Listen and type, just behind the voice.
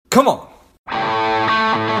Come on.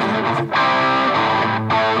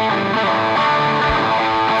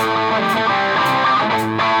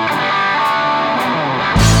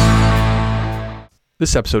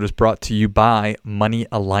 This episode is brought to you by Money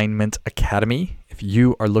Alignment Academy. If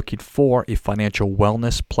you are looking for a financial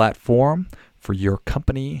wellness platform for your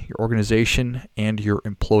company, your organization, and your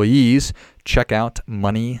employees, check out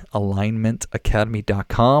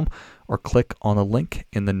moneyalignmentacademy.com or click on the link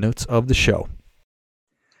in the notes of the show.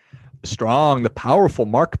 Strong, the powerful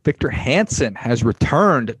Mark Victor Hansen has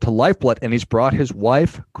returned to Lifeblood, and he's brought his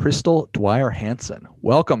wife, Crystal Dwyer Hansen.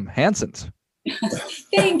 Welcome, Hansens.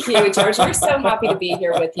 Thank you, George. We're so happy to be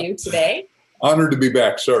here with you today. Honored to be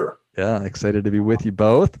back, sir. Yeah, excited to be with you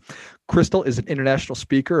both. Crystal is an international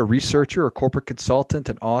speaker, a researcher, a corporate consultant,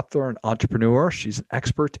 an author, an entrepreneur. She's an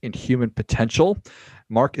expert in human potential.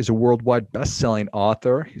 Mark is a worldwide best-selling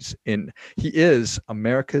author. He is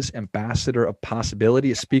America's Ambassador of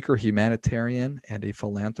Possibility, a speaker, humanitarian, and a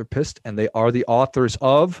philanthropist. And they are the authors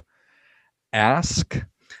of Ask: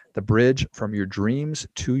 The Bridge from Your Dreams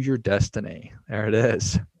to Your Destiny. There it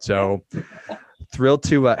is. So thrilled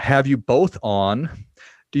to have you both on.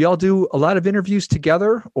 Do y'all do a lot of interviews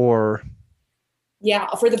together or? Yeah,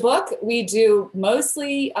 for the book, we do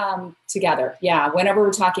mostly together. Yeah, whenever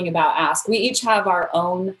we're talking about Ask, we each have our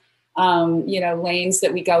own, lanes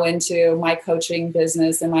that we go into, my coaching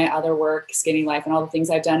business and my other work, Skinny Life, and all the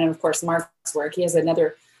things I've done. And of course, Mark's work. He has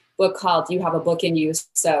another book called You Have a Book in You.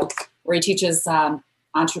 So where he teaches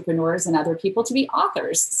entrepreneurs and other people to be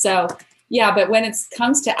authors. So yeah, but when it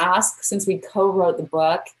comes to Ask, since we co-wrote the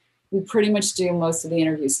book, we pretty much do most of the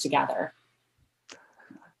interviews together.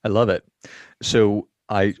 I love it. So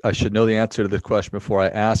I should know the answer to this question before I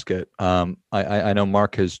ask it. I know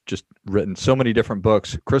Mark has just written so many different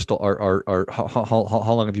books. Crystal,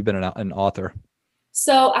 how long have you been an author?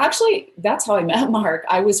 So actually, that's how I met Mark.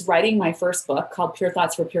 I was writing my first book called Pure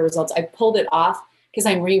Thoughts for Pure Results. I pulled it off because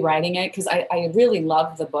I'm rewriting it because I really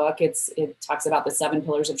love the book. It talks about the 7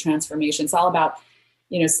 pillars of transformation. It's all about,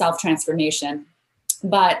 self-transformation.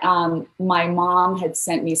 But my mom had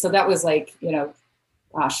sent me, so that was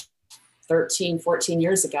 13, 14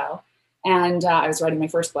 years ago. And I was writing my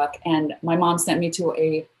first book, and my mom sent me to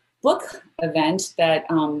a book event that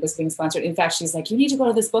was being sponsored. In fact, she's like, you need to go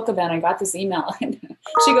to this book event. I got this email. And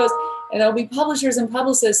she goes, and there'll be publishers and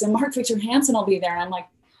publicists, and Mark Victor Hansen will be there. And I'm like,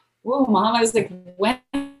 whoa, Mom. I was like, when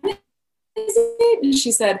is it? And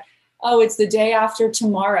she said, oh, it's the day after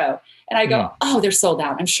tomorrow. And I go, oh, they're sold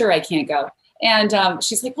out. I'm sure I can't go. And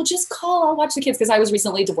she's like, well, just call. I'll watch the kids, because I was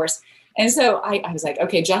recently divorced. And so I was like,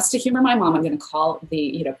 okay, just to humor my mom, I'm going to call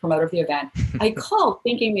the promoter of the event. I called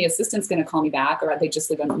thinking the assistant's going to call me back, or they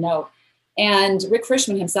just leave a note. And Rick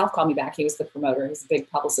Frischman himself called me back. He was the promoter. He was a big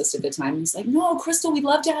publicist at the time. He's like, no, Crystal, we'd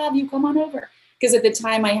love to have you come on over. Because at the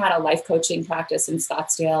time I had a life coaching practice in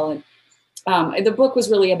Scottsdale. And the book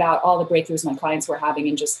was really about all the breakthroughs my clients were having,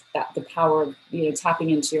 and just the power of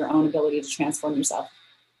tapping into your own ability to transform yourself.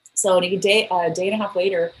 So a day and a half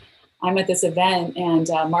later, I'm at this event, and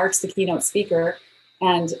Mark's the keynote speaker.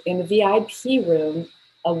 And in the VIP room,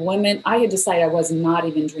 a woman, I had decided I was not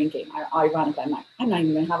even drinking. Ironically, I'm not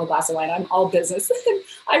even going to have a glass of wine. I'm all business.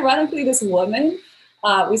 Ironically, this woman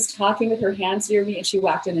was talking with her hands near me, and she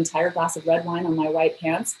whacked an entire glass of red wine on my white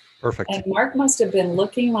pants. Perfect. And Mark must have been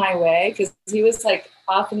looking my way, because he was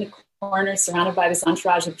off in the corner, surrounded by this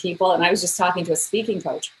entourage of people. And I was just talking to a speaking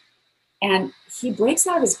coach. And he breaks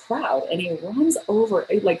out of his crowd, and he runs over,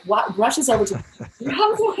 rushes over to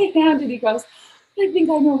grabs my hand, and he goes, I think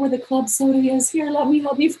I know where the club soda is. Here, let me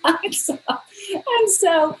help you find some. And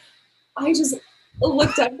so I just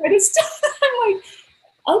looked up right at stuff. I'm like,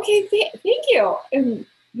 okay, thank you. And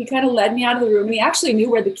he kind of led me out of the room, and he actually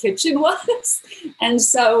knew where the kitchen was. And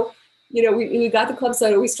so, we got the club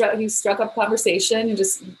soda. He struck up conversation and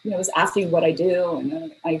just, was asking what I do.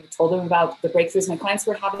 And I told him about the breakthroughs my clients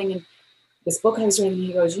were having, and this book I was reading.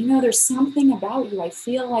 He goes, there's something about you. I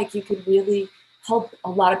feel like you could really help a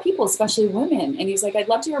lot of people, especially women. And he's like, I'd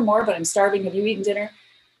love to hear more, but I'm starving. Have you eaten dinner?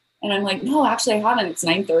 And I'm like, no, actually I haven't. It's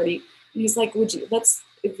 9:30. And he's like,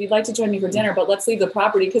 if you'd like to join me for dinner, but let's leave the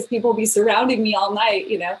property, because people will be surrounding me all night,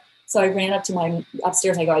 So I ran up to my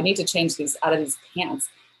upstairs. I go, I need to change these out of these pants.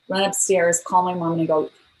 Run upstairs, call my mom, and I go,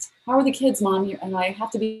 how are the kids, Mom? And I have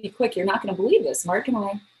to be quick. You're not going to believe this. Mark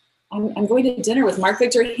and I'm going to dinner with Mark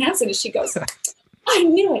Victor Hansen. And she goes, I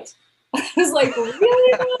knew it. I was like,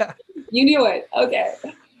 really? You knew it. Okay.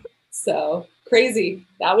 So crazy.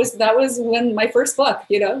 That was when my first book,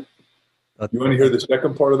 You want to hear the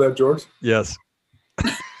second part of that, George? Yes.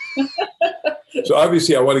 So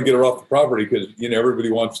obviously I want to get her off the property, because, everybody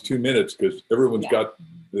wants 2 minutes, because everyone's got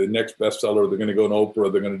the next bestseller. They're going to go on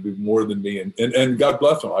Oprah. They're going to do more than me. And God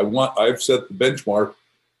bless them. I've set the benchmark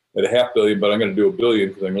at $500 million, but I'm going to do $1 billion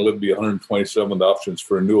because I'm going to live to be 127 with options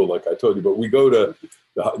for renewal, like I told you. But we go to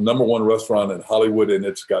the #1 restaurant in Hollywood, and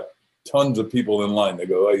it's got tons of people in line. They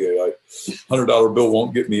go, oh, yeah, $100 bill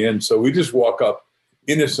won't get me in. So we just walk up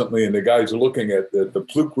innocently, and the guys are looking at the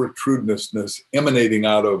protrudeness emanating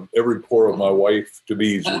out of every pore of my wife to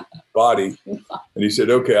be's body. And he said,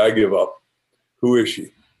 okay, I give up. Who is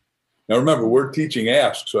she? Now remember, we're teaching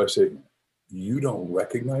Ask. So I said, you don't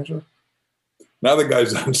recognize her? Now the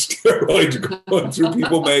guy's on steroids going through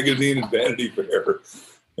People Magazine and Vanity Fair.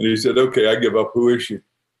 And he said, okay, I give up. Who is she?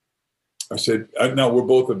 I said, now we're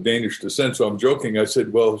both of Danish descent. So I'm joking. I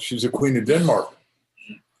said, well, she's a queen of Denmark.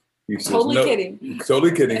 He says, totally kidding.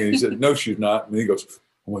 Totally kidding. And he said, no, she's not. And he goes,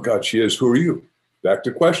 oh my God, she is. Who are you? Back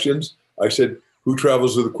to questions. I said, who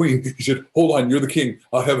travels with the queen? He said, hold on, you're the king.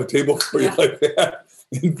 I'll have a table for you like that.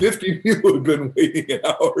 And 50 people had been waiting an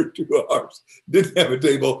hour or 2 hours, didn't have a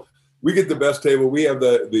table. We get the best table. We have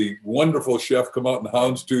the wonderful chef come out in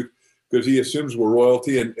houndstooth because he assumes we're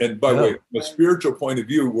royalty. And by the way, from a spiritual point of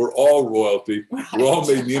view, we're all royalty. We're all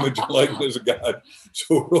made in the image and likeness of God.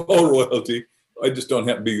 So we're all royalty. I just don't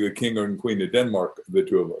happen to be the king or queen of Denmark, the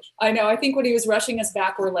two of us. I know. I think when he was rushing us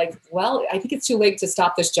back, we're like, well, I think it's too late to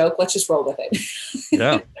stop this joke. Let's just roll with it.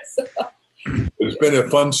 Yeah. It's been a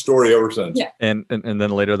fun story ever since. Yeah. And then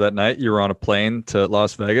later that night, you were on a plane to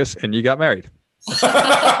Las Vegas and you got married.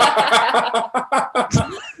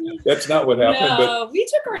 That's not what happened. No, we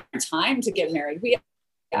took our time to get married. We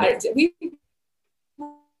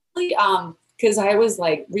really, because I was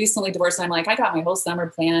like recently divorced. I'm like, I got my whole summer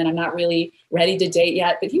planned. I'm not really ready to date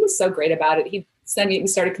yet, but he was so great about it. We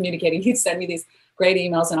started communicating. He'd send me these great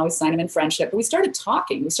emails and always sign them in friendship. But we started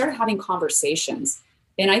talking. We started having conversations.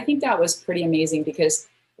 And I think that was pretty amazing because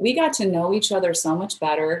we got to know each other so much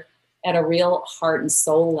better at a real heart and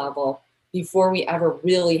soul level before we ever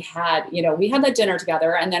really had, we had that dinner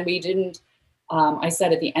together and then we didn't, I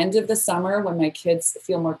said at the end of the summer when my kids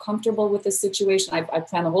feel more comfortable with this situation, I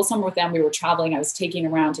planned the whole summer with them. We were traveling. I was taking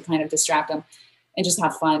around to kind of distract them and just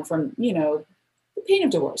have fun from, the pain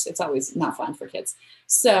of divorce. It's always not fun for kids.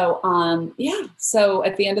 So, so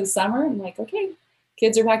at the end of the summer, I'm like, okay,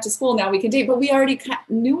 kids are back to school. Now we can date, but we already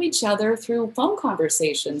knew each other through phone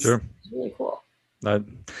conversations. Sure. It's really cool.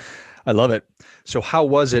 I love it. So how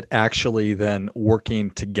was it actually then working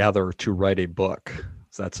together to write a book?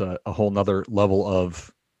 So that's a whole nother level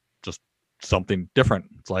of just something different.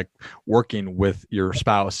 It's like working with your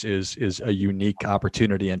spouse is a unique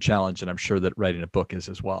opportunity and challenge. And I'm sure that writing a book is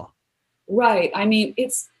as well. Right. I mean,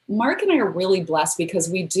 Mark and I are really blessed because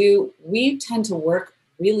we tend to work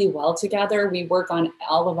really well together. We work on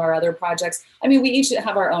all of our other projects. I mean, we each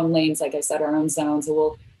have our own lanes, like I said, our own zones, and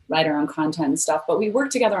we'll write our own content and stuff, but we work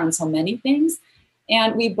together on so many things.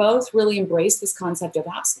 And we both really embrace this concept of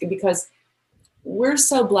asking because we're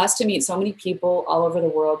so blessed to meet so many people all over the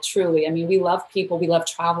world, truly. I mean, we love people, we love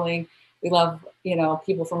traveling, we love,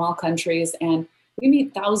 people from all countries, and we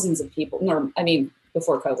meet thousands of people.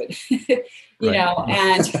 Before COVID,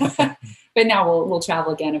 and but now we'll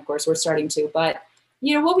travel again, of course, we're starting to. But,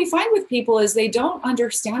 what we find with people is they don't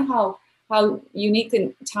understand how unique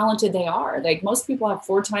and talented they are. Like most people have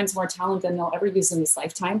 4 times more talent than they'll ever use in this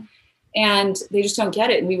lifetime. And they just don't get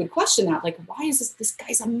it. And we would question that, like, why is this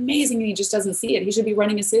guy's amazing and he just doesn't see it? He should be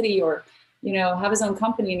running a city or, have his own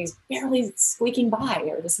company and he's barely squeaking by,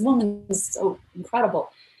 or this woman is so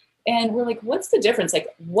incredible. And we're like, what's the difference? Like,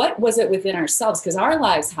 what was it within ourselves? Because our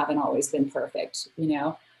lives haven't always been perfect.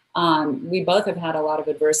 We both have had a lot of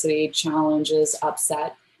adversity, challenges,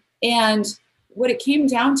 upset. And what it came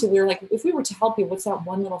down to, we were like, if we were to help you, what's that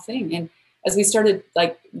one little thing? And as we started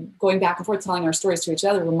like going back and forth, telling our stories to each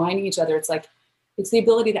other, reminding each other, it's the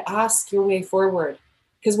ability to ask your way forward.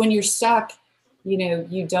 Because when you're stuck, you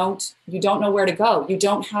don't know where to go. You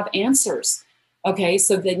don't have answers. Okay.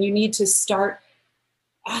 So then you need to start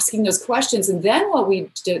asking those questions. And then what we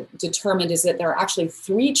determined is that there are actually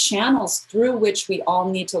 3 channels through which we all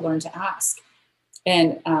need to learn to ask.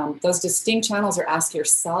 And those distinct channels are ask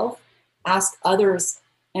yourself, ask others,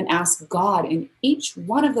 and ask God. And each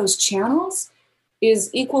one of those channels is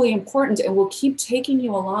equally important and will keep taking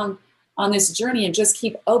you along on this journey and just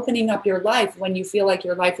keep opening up your life when you feel like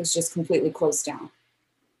your life is just completely closed down.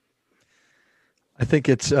 I think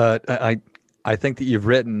it's, I think that you've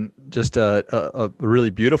written just a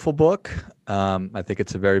really beautiful book. I think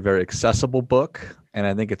it's a very, very accessible book, and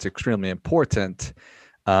I think it's extremely important.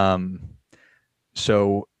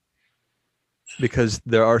 So, because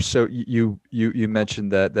there are you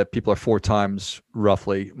mentioned that people are 4 times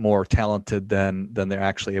roughly more talented than they're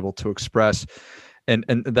actually able to express, and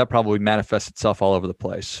that probably manifests itself all over the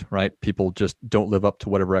place, right? People just don't live up to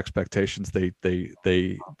whatever expectations they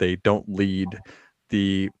don't lead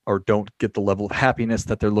or don't get the level of happiness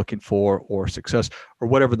that they're looking for, or success, or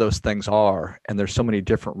whatever those things are. And there's so many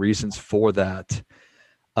different reasons for that.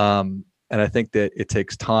 And I think that it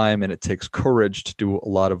takes time and it takes courage to do a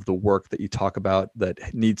lot of the work that you talk about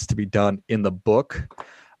that needs to be done in the book.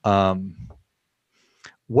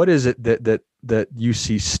 What is it that you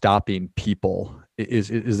see stopping people?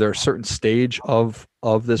 Is there a certain stage of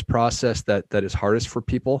this process that is hardest for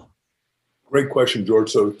people? Great question, George.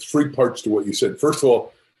 So 3 parts to what you said. First of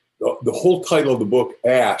all, the whole title of the book,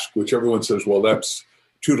 Ask, which everyone says, well, that's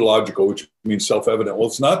tautological, which means self-evident. Well,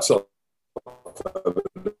 it's not self-evident.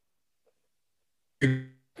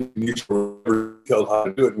 You tell how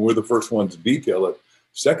to do it, and we're the first ones to detail it.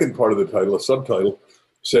 Second part of the title, a subtitle,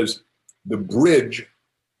 says the bridge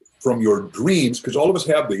from your dreams, because all of us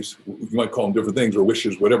have these, you might call them different things, or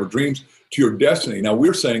wishes, whatever, dreams, to your destiny. Now,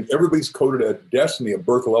 we're saying everybody's coded at destiny at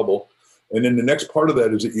birth level. And then the next part of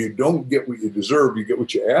that is that you don't get what you deserve, you get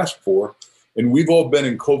what you ask for. And we've all been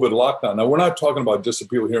in COVID lockdown. Now, we're not talking about just the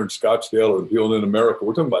people here in Scottsdale or the people in America.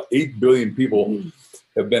 We're talking about 8 billion people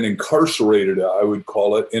have been incarcerated, I would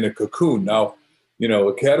call it, in a cocoon. Now, you know,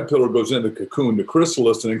 a caterpillar goes into the cocoon, the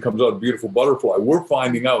chrysalis, and then comes out a beautiful butterfly. We're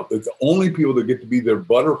finding out that the only people that get to be their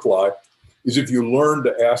butterfly is if you learn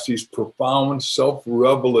to ask these profound,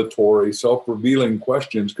 self-revelatory, self-revealing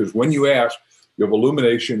questions. Because when you ask, you have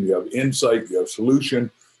illumination, you have insight, you have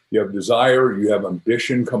solution, you have desire, you have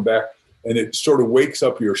ambition come back, and it sort of wakes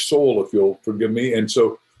up your soul, if you'll forgive me. And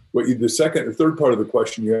so the second or third part of the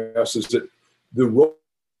question you asked is that the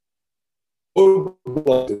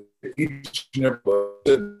roadblock, each and every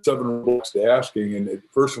 7 roadblocks to asking, and it,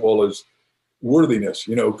 first of all, is worthiness,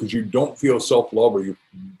 you know, because you don't feel self-love, or you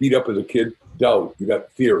beat up as a kid, doubt, you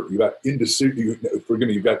got fear, you got indecision, forgive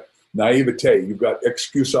me, you've got naivete, you've got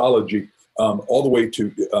excusology, all the way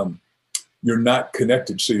to you're not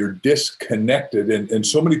connected, so you're disconnected. And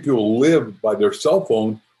so many people live by their cell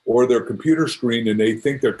phone or their computer screen, and they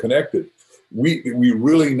think they're connected. We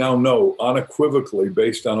really now know unequivocally,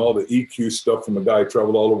 based on all the EQ stuff from a guy who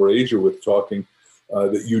traveled all over Asia with talking,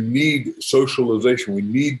 that you need socialization. We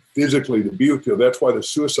need physically to be with you. That's why the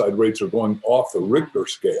suicide rates are going off the Richter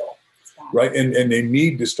scale, right? And they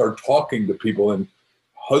need to start talking to people. And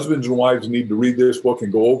husbands and wives need to read this book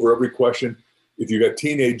and go over every question. If you got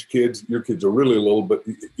teenage kids, your kids are really little, but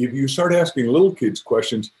if you start asking little kids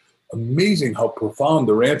questions, amazing how profound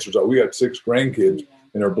their answers are. We got 6 grandkids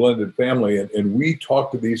in our blended family, and we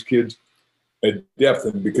talk to these kids at depth.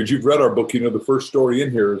 And because you've read our book, you know, the first story in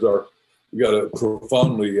here is we got a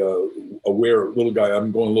profoundly aware little guy.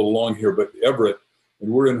 I'm going a little long here, but Everett, and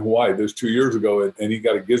we're in Hawaii. This 2 years ago, and he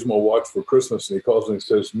got a Gizmo watch for Christmas, and he calls and he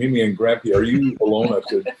says, "Mimi and Grampy, are you alone?" I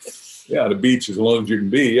said, "Yeah, on the beach, as alone as you can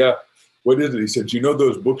be." "Yeah." "What is it?" He said, "You know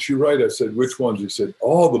those books you write?" I said, "Which ones?" He said,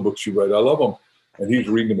 "All the books you write. I love them." And he's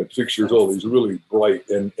reading them at 6 years old. He's really bright.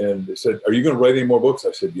 And they said, "Are you going to write any more books?"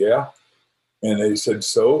 I said, "Yeah." And they said,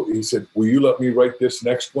 "So?" He said, "Will you let me write this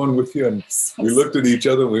next one with you?" And we looked at each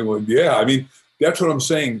other and we went, "Yeah." I mean, that's what I'm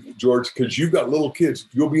saying, George, because you've got little kids.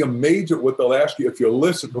 You'll be amazed at what they'll ask you if you'll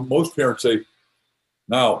listen. But most parents say,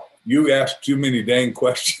 "Now, you ask too many dang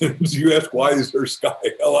questions. You ask, why is there sky?"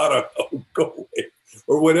 Hell, I don't know. Go away.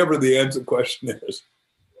 Or whatever the answer question is.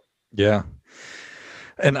 Yeah.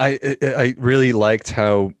 And I really liked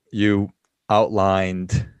how you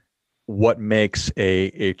outlined what makes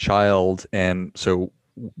a child. And so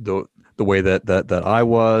the way that I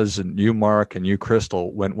was, and you, Mark, and you,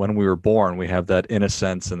 Crystal, when we were born, we have that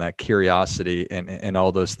innocence and that curiosity and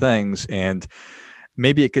all those things. And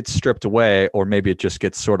maybe it gets stripped away, or maybe it just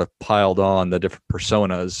gets sort of piled on the different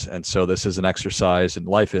personas. And so this is an exercise, and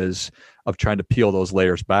life is, of trying to peel those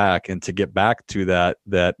layers back and to get back to that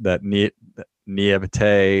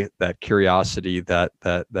naivete, that curiosity, that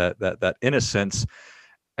innocence.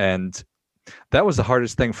 And that was the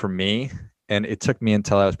hardest thing for me. And it took me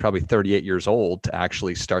until I was probably 38 years old to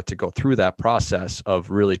actually start to go through that process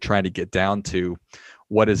of really trying to get down to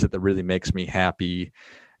what is it that really makes me happy,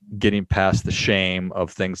 getting past the shame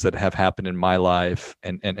of things that have happened in my life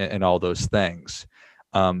and all those things.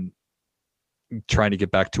 Trying to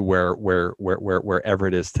get back to wherever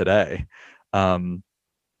it is today. And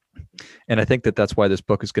I think that's why this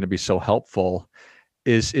book is going to be so helpful.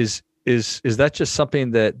 Is that just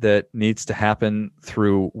something that needs to happen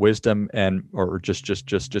through wisdom or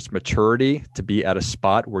just maturity to be at a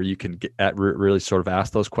spot where you can really sort of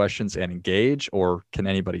ask those questions and engage, or can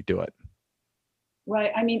anybody do it?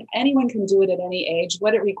 Right. I mean, anyone can do it at any age.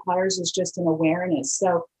 What it requires is just an awareness.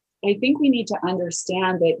 So I think we need to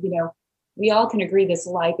understand that, you know, we all can agree this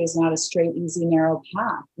life is not a straight, easy, narrow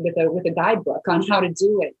path with a guidebook on how to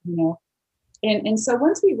do it, you know. And so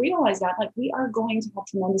once we realize that, like, we are going to have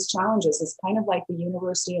tremendous challenges. It's kind of like the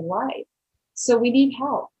university of life. So we need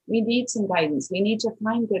help. We need some guidance. We need to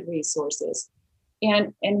find good resources.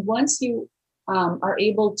 And once you are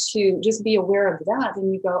able to just be aware of that,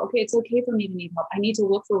 then you go, okay, it's okay for me to need help. I need to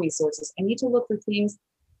look for resources. I need to look for things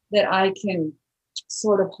that I can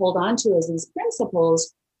sort of hold on to as these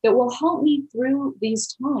principles that will help me through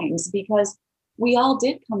these times, because we all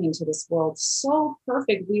did come into this world so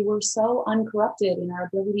perfect. We were so uncorrupted in our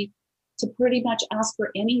ability to pretty much ask for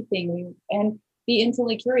anything and be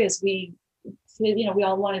infinitely curious. We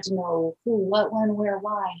all wanted to know who, what, when, where,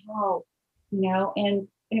 why, how, you know, and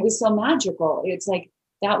it was so magical. It's like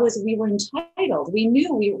we were entitled. We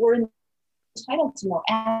knew we were entitled to know,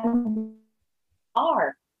 and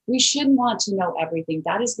are. We shouldn't want to know everything.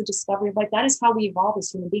 That is the discovery of life. That is how we evolve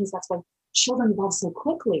as human beings. That's why children evolve so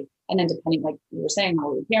quickly. And then depending, like you were saying,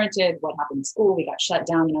 how we were parented, what happened in school, we got shut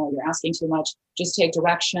down, you're asking too much, just take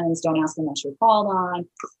directions, don't ask unless you're called on.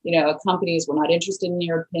 Companies, we're not interested in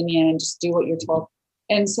your opinion, just do what you're told.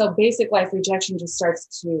 And so basic life rejection just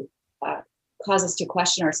starts to cause us to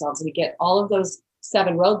question ourselves. We get all of those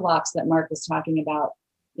 7 roadblocks that Mark was talking about,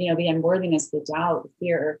 the unworthiness, the doubt, the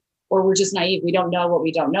fear, or we're just naive. We don't know what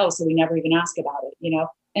we don't know, so we never even ask about it,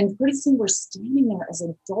 And pretty soon we're standing there as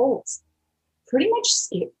adults, pretty much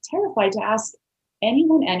terrified to ask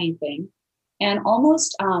anyone anything, and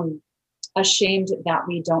almost ashamed that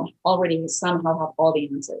we don't already somehow have all the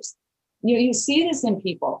answers. You see this in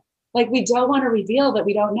people. Like, we don't want to reveal that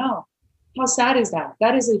we don't know. How sad is that?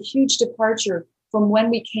 That is a huge departure from when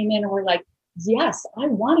we came in and we're like, yes, I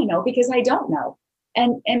want to know because I don't know.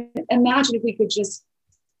 And imagine if we could just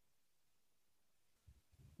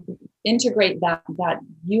integrate that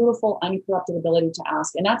beautiful, uncorrupted ability to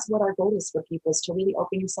ask. And that's what our goal is for people, is to really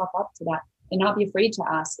open yourself up to that and not be afraid to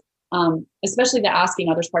ask. Especially the asking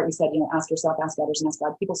others part. We said, ask yourself, ask others, and ask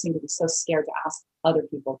God. People seem to be so scared to ask other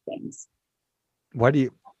people things.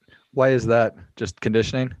 Why is that? Just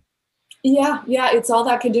conditioning? Yeah. It's all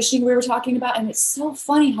that conditioning we were talking about. And it's so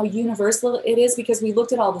funny how universal it is, because we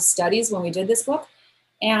looked at all the studies when we did this book,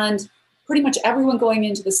 and pretty much everyone going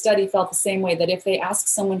into the study felt the same way, that if they asked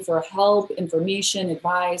someone for help, information,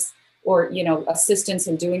 advice, or, assistance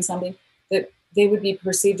in doing something, that they would be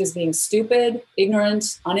perceived as being stupid,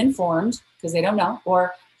 ignorant, uninformed, because they don't know,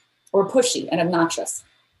 or pushy and obnoxious.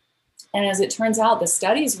 And as it turns out, the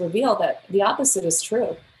studies reveal that the opposite is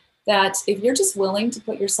true, that if you're just willing to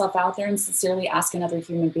put yourself out there and sincerely ask another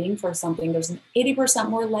human being for something, there's an 80%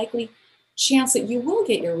 more likely chance that you will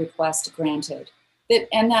get your request granted.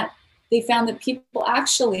 That they found that people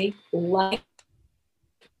actually like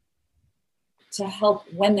to help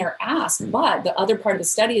when they're asked. But the other part of the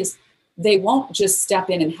study is they won't just step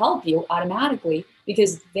in and help you automatically,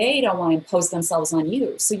 because they don't want to impose themselves on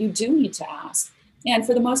you. So you do need to ask. And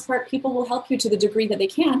for the most part, people will help you to the degree that they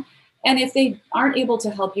can. And if they aren't able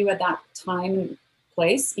to help you at that time and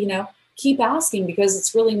place, keep asking, because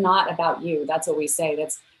it's really not about you. That's what we say.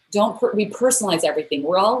 We personalize everything.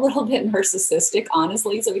 We're all a little bit narcissistic,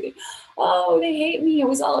 honestly. So we think, oh, they hate me. It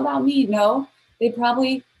was all about me. No, they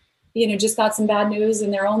probably, just got some bad news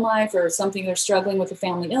in their own life, or something. They're struggling with a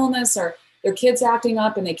family illness, or their kid's acting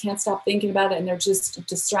up and they can't stop thinking about it, and they're just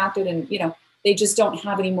distracted, and, they just don't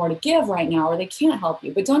have any more to give right now, or they can't help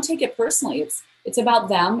you. But don't take it personally. It's about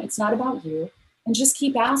them. It's not about you. And just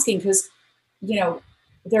keep asking, because,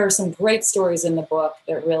 there are some great stories in the book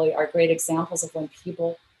that really are great examples of when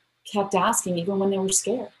people kept asking even when they were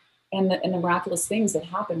scared, and the miraculous things that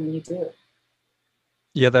happen when you do.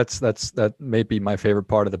 Yeah, that may be my favorite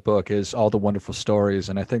part of the book, is all the wonderful stories.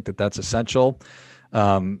 And I think that's essential.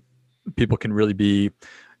 People can really be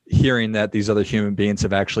hearing that these other human beings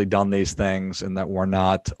have actually done these things, and that we're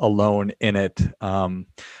not alone in it.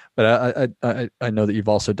 But I know that you've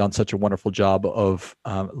also done such a wonderful job of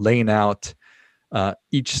laying out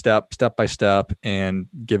each step by step, and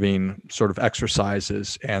giving sort of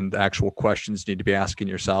exercises and actual questions you need to be asking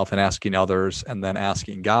yourself and asking others, and then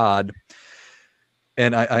asking God.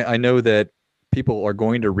 And I know that people are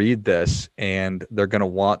going to read this, and they're going to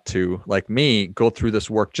want to, like me, go through this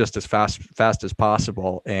work just as fast as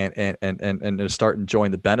possible, and start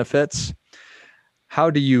enjoying the benefits. How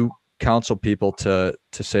do you counsel people to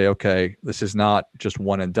say, okay, this is not just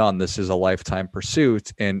one and done. This is a lifetime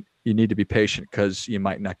pursuit, and you need to be patient, because you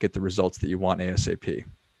might not get the results that you want ASAP.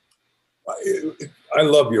 I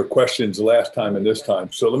love your questions last time and this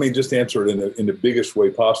time. So let me just answer it in the biggest way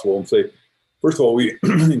possible, and say, first of all, we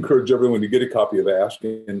encourage everyone to get a copy of Ask,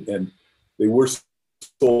 and they were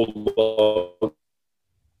sold out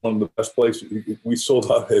one of the best places. We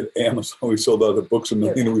sold out at Amazon. We sold out at Books A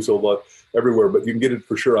Million. We sold out everywhere. But you can get it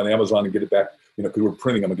for sure on Amazon and get it back, because we're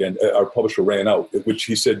printing them again. Our publisher ran out, which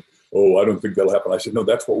he said, "Oh, I don't think that'll happen." I said, "No,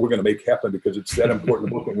 that's what we're going to make happen because it's that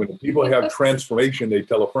important book. And when people have transformation, they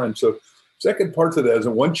tell a friend." So second part to that is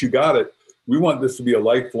that once you got it, we want this to be a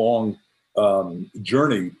lifelong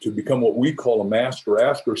journey to become what we call a master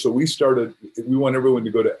asker. So we want everyone to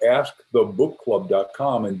go to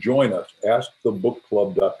askthebookclub.com and join us,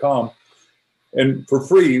 askthebookclub.com. And for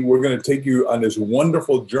free, we're going to take you on this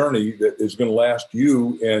wonderful journey that is going to last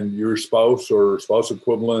you and your spouse or spouse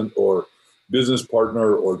equivalent or business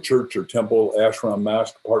partner or church or temple, ashram,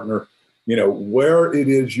 master partner, where it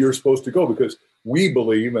is you're supposed to go. Because we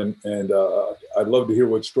believe, and I'd love to hear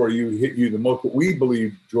what story hit you the most, but we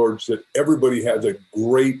believe, George, that everybody has a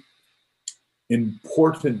great,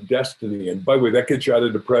 important destiny. And by the way, that gets you out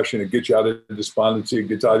of depression, it gets you out of despondency, it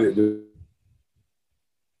gets out of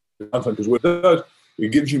because what it does,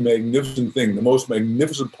 it gives you a magnificent thing. The most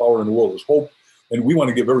magnificent power in the world is hope. And we want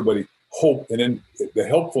to give everybody hope. And then the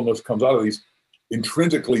helpfulness comes out of these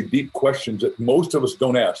intrinsically deep questions that most of us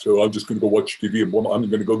don't ask. So I'm just going to go watch TV. I'm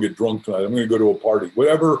going to go get drunk tonight. I'm going to go to a party,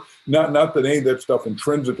 whatever. Not that any of that stuff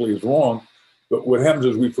intrinsically is wrong, but what happens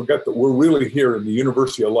is we forget that we're really here in the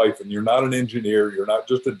university of life, and you're not an engineer. You're not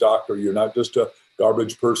just a doctor. You're not just a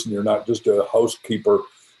garbage person. You're not just a housekeeper.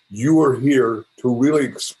 You are here to really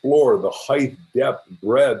explore the height, depth,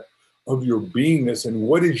 breadth of your beingness and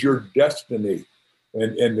what is your destiny.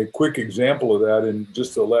 And a quick example of that in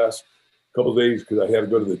just the last couple of days, because I had to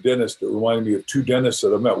go to the dentist. It reminded me of two dentists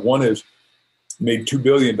that I met. One is made $2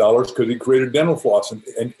 billion because he created dental floss.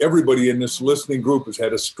 And everybody in this listening group has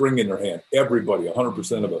had a string in their hand. Everybody,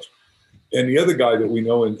 100% of us. And the other guy that we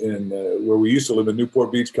know in where we used to live in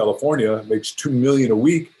Newport Beach, California, makes $2 million a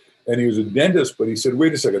week. And he was a dentist, but he said,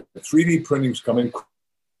 wait a second, 3D printing's coming.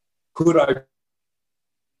 Could I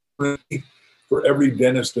print for every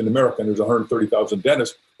dentist in America? And there's 130,000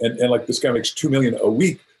 dentists. And like this guy makes $2 million a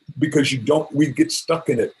week. Because we get stuck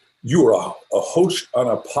in it. You are a host on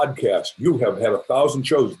a podcast. You have had 1,000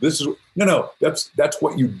 shows. That's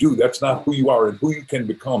what you do. That's not who you are and who you can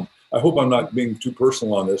become. I hope I'm not being too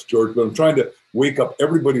personal on this, George, but I'm trying to wake up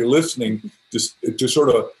everybody listening to sort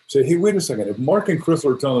of say, hey, wait a second. If Mark and Chris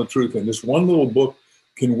are telling the truth and this one little book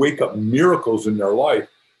can wake up miracles in their life,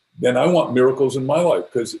 then I want miracles in my life,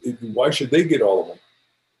 because why should they get all of them?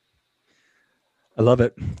 I love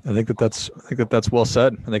it. I think that's well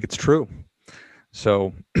said. I think it's true.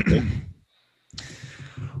 So,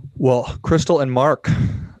 well, Crystal and Mark,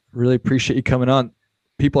 really appreciate you coming on.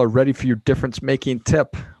 People are ready for your difference-making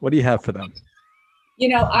tip. What do you have for them?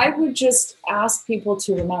 I would just ask people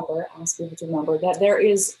to remember that there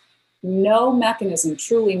is no mechanism,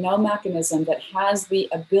 truly no mechanism, that has the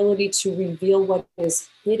ability to reveal what is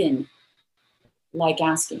hidden, like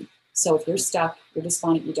asking. So if you're stuck, you're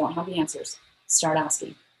despondent, you don't have the answers, start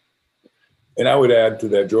asking. And I would add to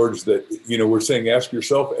that, George, that, we're saying ask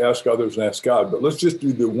yourself, ask others, and ask God. But let's just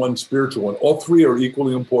do the one spiritual one. All three are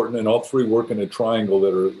equally important, and all three work in a triangle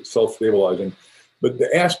that are self-stabilizing. But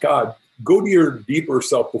to ask God, go to your deeper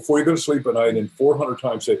self before you go to sleep at night and 400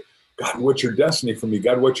 times say, God, what's your destiny for me?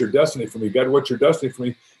 God, what's your destiny for me? God, what's your destiny for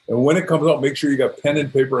me? And when it comes out, make sure you got pen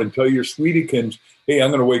and paper and tell your sweetiekins, hey, I'm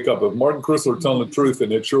going to wake up. If Mark and Crystal are telling the truth,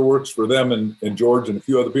 and it sure works for them and George and a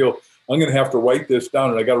few other people, I'm going to have to write this down,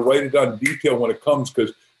 and I got to write it down in detail when it comes,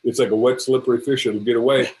 because it's like a wet, slippery fish. It'll get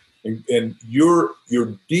away. And your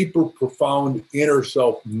deeper, profound inner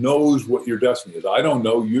self knows what your destiny is. I don't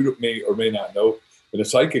know. You may or may not know. And a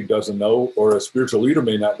psychic doesn't know, or a spiritual leader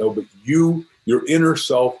may not know. But your inner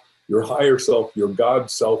self, your higher self, your God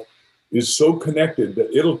self is so connected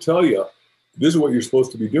that it'll tell you, this is what you're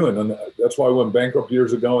supposed to be doing. And that's why I went bankrupt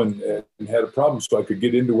years ago and had a problem, so I could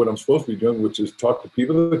get into what I'm supposed to be doing, which is talk to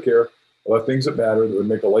people that care about things that matter, that would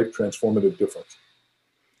make a life transformative difference.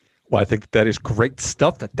 Well, I think that is great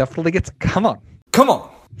stuff. That definitely gets, come on.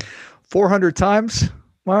 400 times,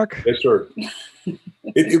 Mark? Yes, sir.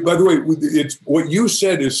 By the way, it's what you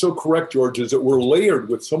said is so correct, George, is that we're layered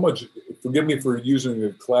with so much, forgive me for using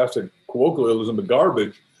the classic colloquialism, the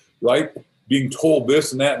garbage, right? Being told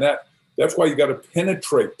this and that and that. That's why you got to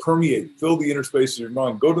penetrate, permeate, fill the inner spaces of your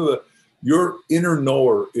mind. Go to your inner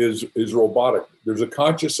knower is robotic. There's a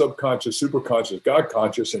conscious, subconscious, superconscious, God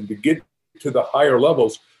conscious, and to get to the higher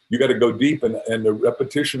levels, you got to go deep, and the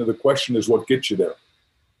repetition of the question is what gets you there.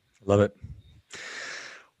 Love it.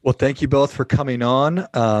 Well, thank you both for coming on.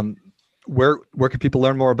 where can people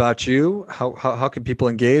learn more about you? How can people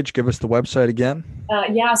engage? Give us the website again.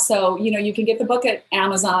 Yeah, so you can get the book at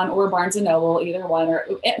Amazon or Barnes and Noble, either one, or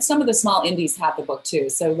some of the small indies have the book too.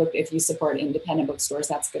 So look, if you support independent bookstores,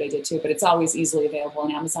 that's a good idea too. But it's always easily available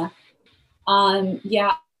on Amazon.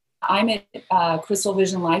 Yeah, I'm at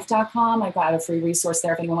crystalvisionlife.com. I've got a free resource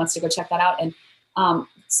there if anyone wants to go check that out. And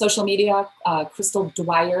social media, Crystal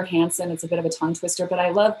Dwyer Hansen. It's a bit of a tongue twister, but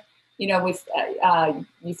I love. You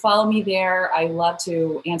follow me there. I love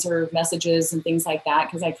to answer messages and things like that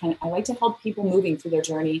because I like to help people moving through their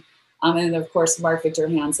journey. And of course, Mark Victor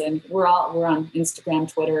Hansen. We're on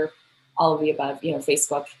Instagram, Twitter, all of the above.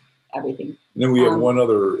 Facebook, everything. And then we have one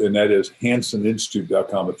other, and that is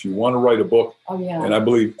HansenInstitute.com. If you want to write a book, and I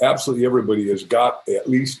believe absolutely everybody has got at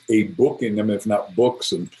least a book in them, if not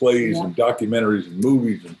books and plays and documentaries and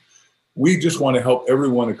movies. And we just want to help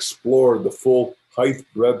everyone explore the full height,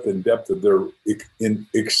 breadth, and depth of their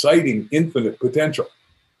exciting, infinite potential.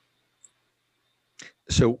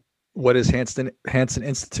 So what is Hansen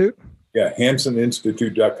Institute? Yeah,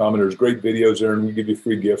 HansenInstitute.com. And there's great videos there, and we give you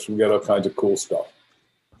free gifts. We got all kinds of cool stuff.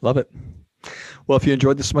 Love it. Well, if you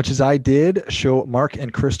enjoyed this as much as I did, show Mark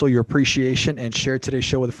and Crystal your appreciation and share today's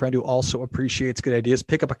show with a friend who also appreciates good ideas.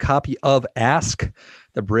 Pick up a copy of Ask,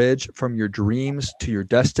 the Bridge from Your Dreams to Your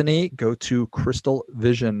Destiny. Go to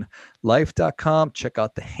crystalvisionlife.com. Check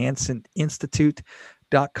out the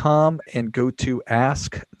HansenInstitute.com and go to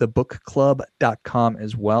askthebookclub.com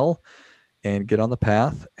as well and get on the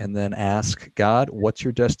path and then ask God, what's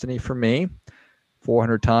your destiny for me?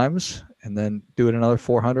 400 times. And then do it another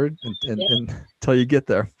 400 until you get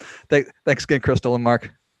there. Thanks again, Crystal and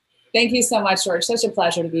Mark. Thank you so much, George. Such a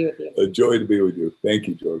pleasure to be with you. A joy to be with you. Thank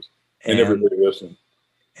you, George. And everybody listening.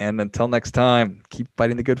 And until next time, keep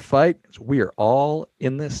fighting the good fight. We are all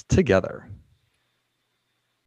in this together.